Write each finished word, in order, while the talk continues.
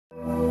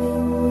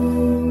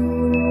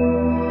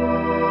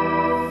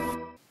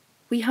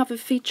we have a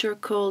feature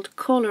called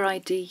Caller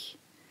ID.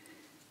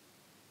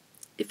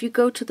 If you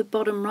go to the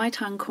bottom right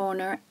hand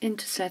corner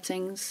into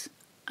Settings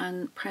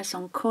and press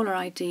on Caller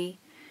ID,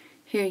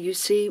 here you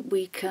see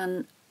we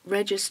can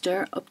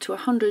register up to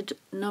 100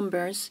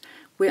 numbers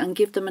and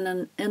give them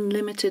an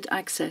unlimited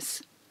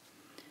access.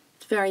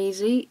 It's very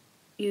easy.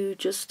 You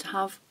just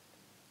have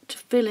to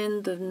fill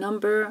in the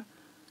number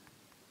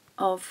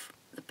of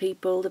the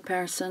people, the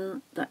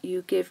person that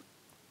you give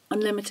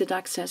unlimited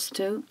access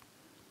to.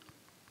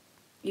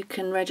 You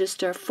can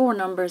register 4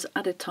 numbers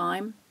at a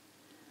time,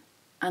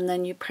 and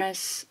then you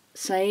press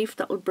Save.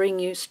 That will bring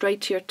you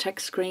straight to your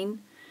text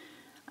screen,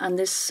 and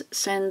this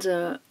sends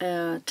a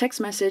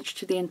text message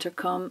to the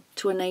intercom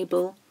to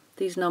enable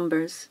these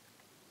numbers.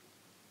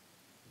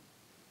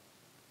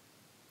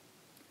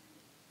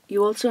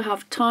 You also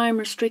have time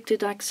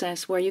restricted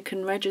access where you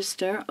can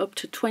register up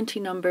to 20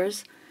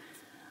 numbers,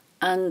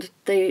 and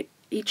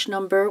each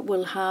number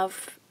will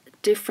have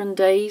different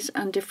days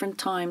and different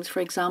times.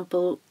 For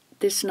example,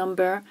 this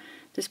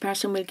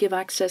person will give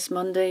access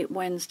Monday,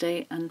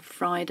 Wednesday and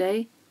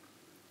Friday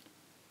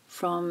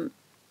from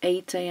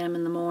 8 AM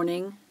in the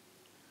morning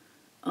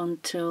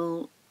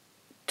until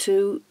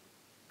 2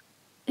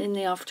 in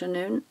the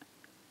afternoon.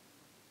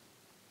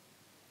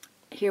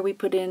 Here we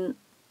put in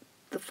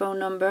the phone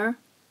number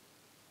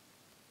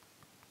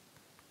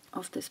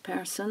of this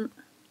person.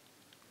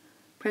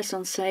 Press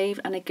on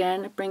Save, and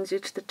again it brings you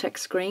to the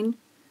text screen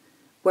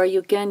where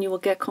you will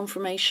get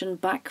confirmation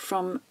back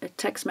from a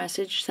text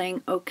message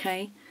saying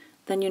OK.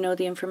 Then you know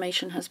the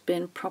information has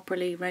been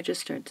properly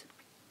registered.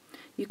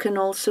 You can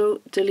also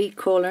delete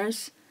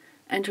callers,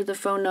 enter the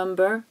phone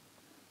number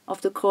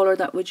of the caller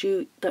that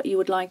you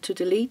would like to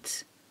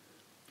delete,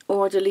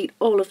 or delete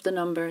all of the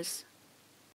numbers.